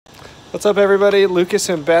What's up, everybody? Lucas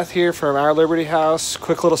and Beth here from Our Liberty House.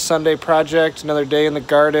 Quick little Sunday project, another day in the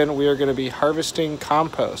garden. We are going to be harvesting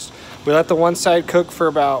compost. We let the one side cook for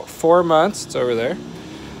about 4 months. It's over there.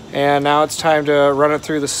 And now it's time to run it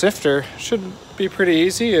through the sifter. Should be pretty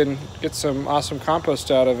easy and get some awesome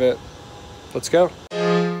compost out of it. Let's go.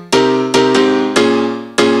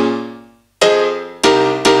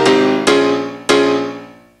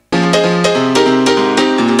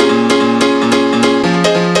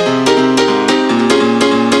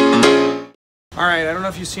 Alright, I don't know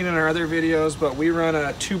if you've seen in our other videos, but we run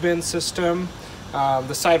a 2-bin system.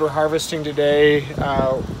 The side we're harvesting today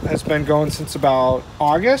has been going since about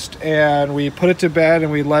August, and we put it to bed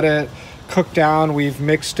and we let it cook down. We've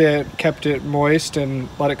mixed it, kept it moist, and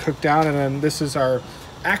let it cook down. And then this is our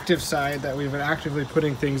active side that we've been actively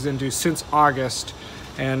putting things into since August.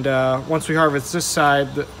 And once we harvest this side,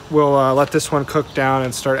 we'll let this one cook down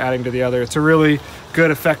and start adding to the other. It's a really good,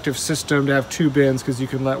 effective system to have 2 bins because you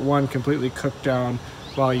can let one completely cook down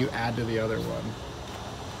while you add to the other one.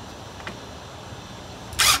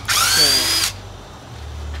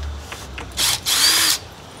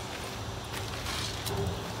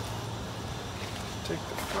 Take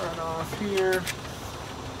the front off here.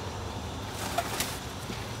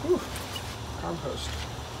 Whew, compost.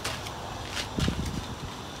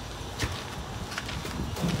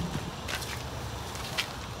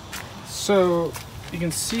 So you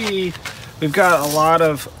can see we've got a lot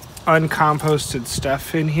of uncomposted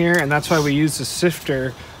stuff in here, and that's why we use the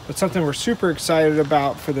sifter. But something we're super excited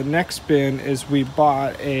about for the next bin is we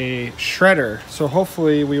bought a shredder. So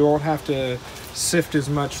hopefully we won't have to sift as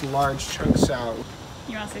much large chunks out.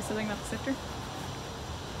 You want to say something about the sifter?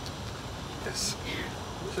 Yes.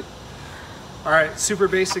 All right, super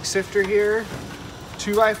basic sifter here.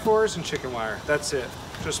 2x4s and chicken wire. That's it.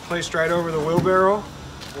 Just placed right over the wheelbarrow.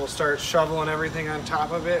 We'll start shoveling everything on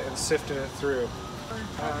top of it and sifting it through.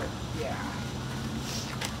 Yeah.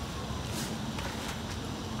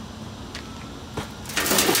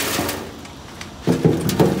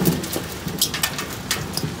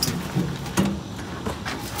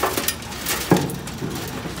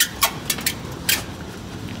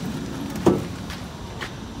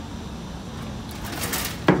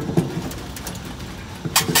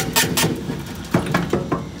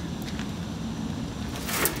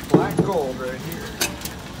 Black gold right here.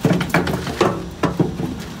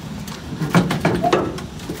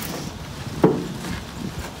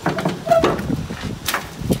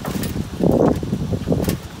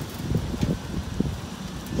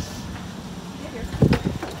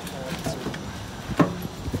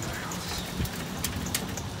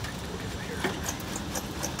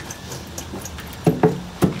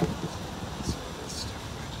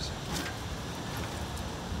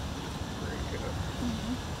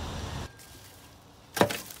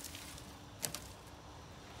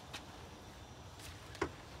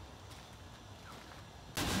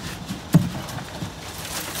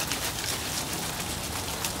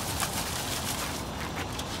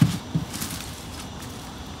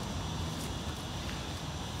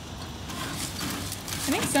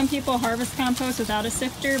 I think some people harvest compost without a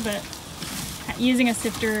sifter, but using a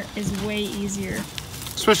sifter is way easier.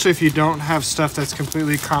 Especially if you don't have stuff that's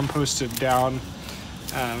completely composted down.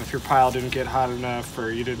 If your pile didn't get hot enough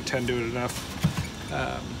or you didn't tend to it enough.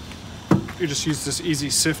 You just use this easy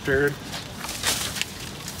sifter,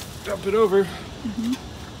 dump it over.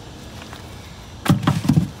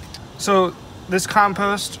 So this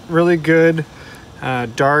compost, really good,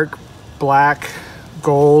 dark, black,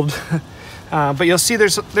 gold. But you'll see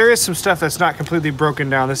there is some stuff that's not completely broken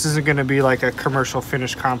down. This isn't going to be like a commercial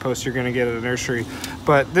finished compost you're going to get at a nursery.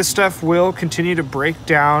 But this stuff will continue to break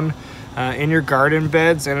down in your garden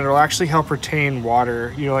beds, and it'll actually help retain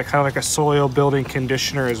water, you know, like kind of like a soil building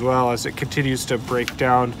conditioner, as well as it continues to break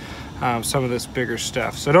down some of this bigger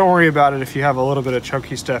stuff. So don't worry about it if you have a little bit of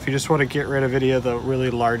chunky stuff. You just want to get rid of any of the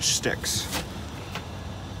really large sticks.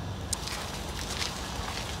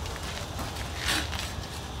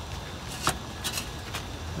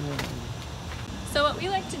 So what we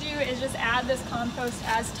like to do is just add this compost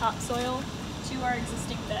as topsoil to our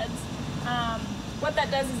existing beds. What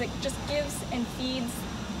that does is it just gives and feeds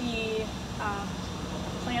the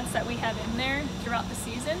plants that we have in there throughout the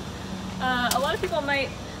season. A lot of people might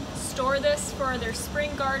store this for their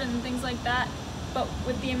spring garden and things like that, but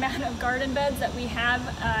with the amount of garden beds that we have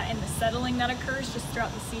and the settling that occurs just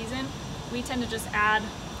throughout the season, we tend to just add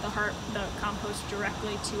the compost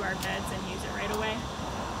directly to our beds and use it right away.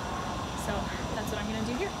 So that's what I'm going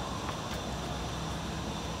to do here.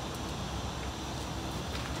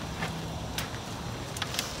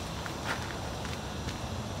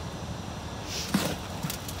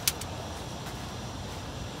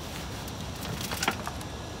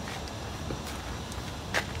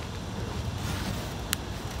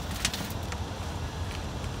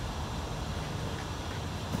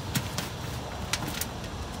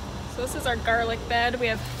 So this is our garlic bed. We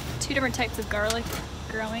have 2 different types of garlic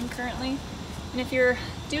growing currently. And if you're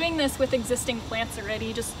doing this with existing plants already,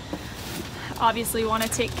 you just obviously want to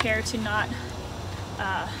take care to not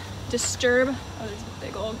disturb. Oh, there's a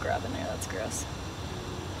big old grub in there, that's gross.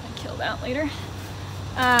 I'll kill that later.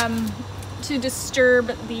 To disturb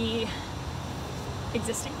the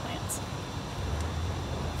existing plants.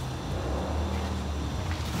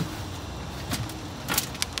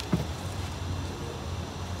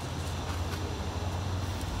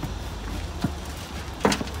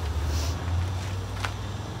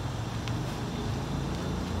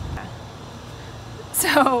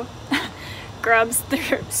 So, grubs,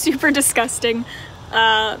 they're super disgusting.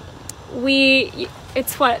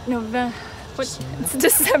 It's what, November? It's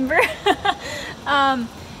December.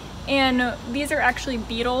 And these are actually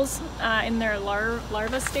beetles in their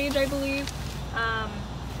larva stage, I believe.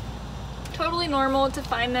 Totally normal to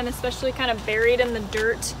find them, especially kind of buried in the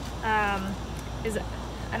dirt. I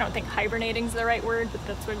don't think hibernating is the right word, but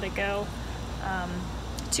that's where they go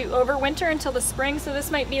to overwinter until the spring. So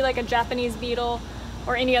this might be like a Japanese beetle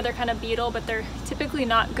or any other kind of beetle, but they're typically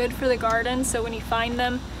not good for the garden. So when you find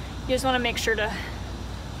them, you just want to make sure to,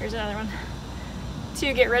 here's another one,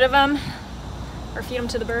 to get rid of them or feed them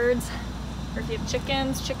to the birds. Or if you have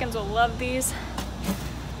chickens will love these.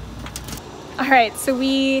 All right, so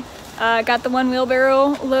we got the 1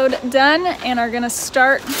 wheelbarrow load done and are gonna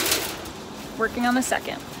start working on the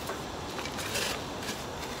second.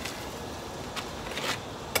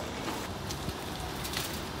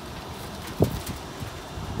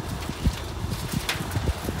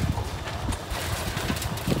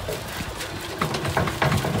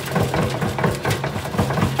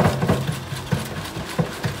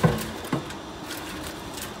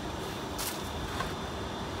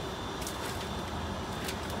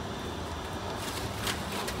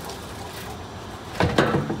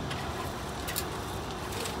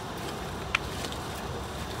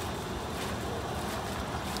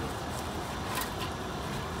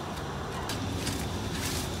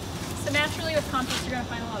 Naturally with compost you're going to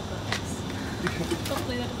find a lot of bugs.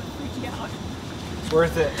 Hopefully that doesn't freak you out. It's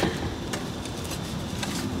worth it.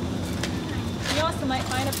 You also might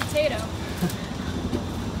find a potato.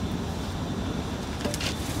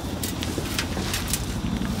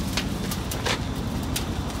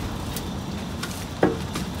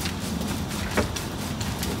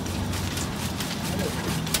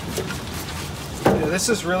 This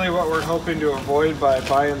is really what we're hoping to avoid by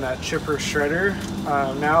buying that chipper shredder.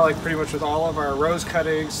 Now, like pretty much with all of our rose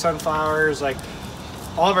cuttings, sunflowers, like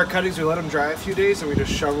all of our cuttings, we let them dry a few days and we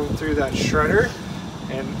just shove them through that shredder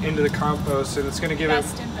and into the compost, and it's going to give it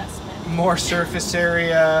more surface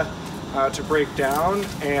area to break down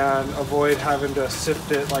and avoid having to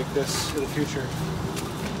sift it like this in the future.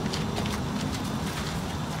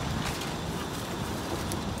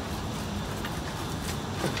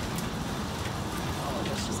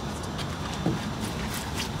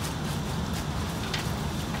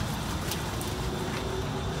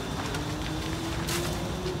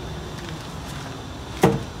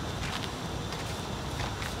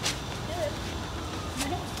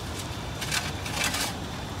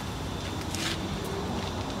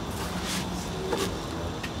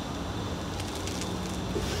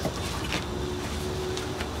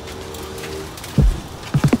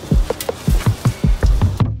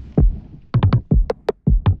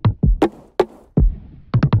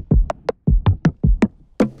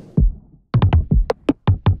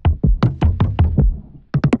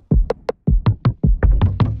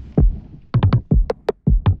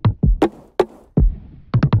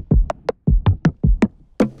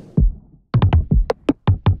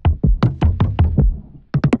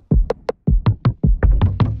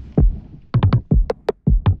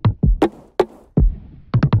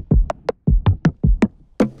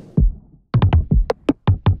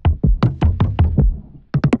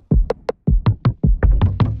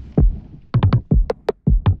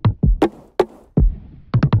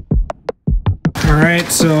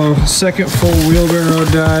 Alright, so second full wheelbarrow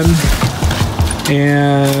done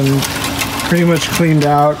and pretty much cleaned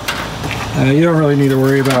out. You don't really need to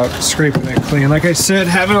worry about scraping it clean. Like I said,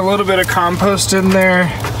 having a little bit of compost in there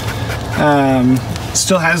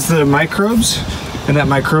still has the microbes and that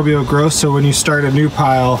microbial growth, so when you start a new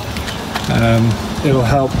pile, it'll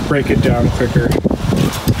help break it down quicker.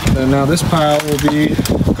 And now this pile will be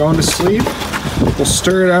going to sleep. We'll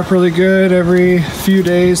stir it up really good every few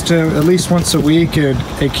days to at least once a week and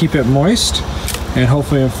keep it moist. And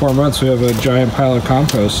hopefully in 4 months we have a giant pile of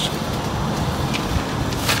compost.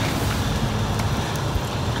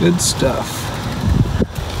 Good stuff.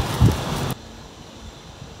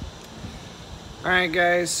 All Alright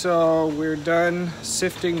guys, so we're done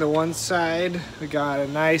sifting the one side. We got a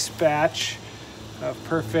nice batch of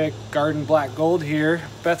perfect garden black gold here.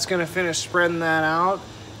 Beth's gonna finish spreading that out,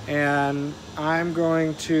 and I'm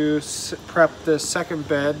going to prep the second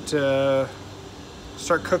bed to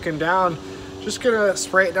start cooking down. Just gonna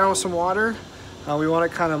spray it down with some water. We want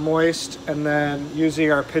it kind of moist, and then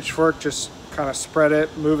using our pitchfork, just kind of spread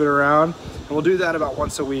it, move it around. And we'll do that about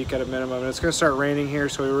once a week at a minimum. And it's gonna start raining here,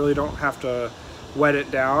 so we really don't have to wet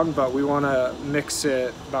it down, but we wanna mix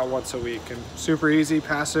it about once a week. And super easy,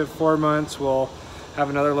 passive, 4 months. We'll have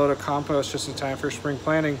another load of compost just in time for spring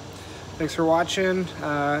planting. Thanks for watching.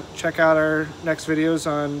 Check out our next videos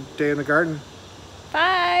on Day in the Garden.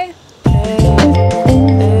 Bye.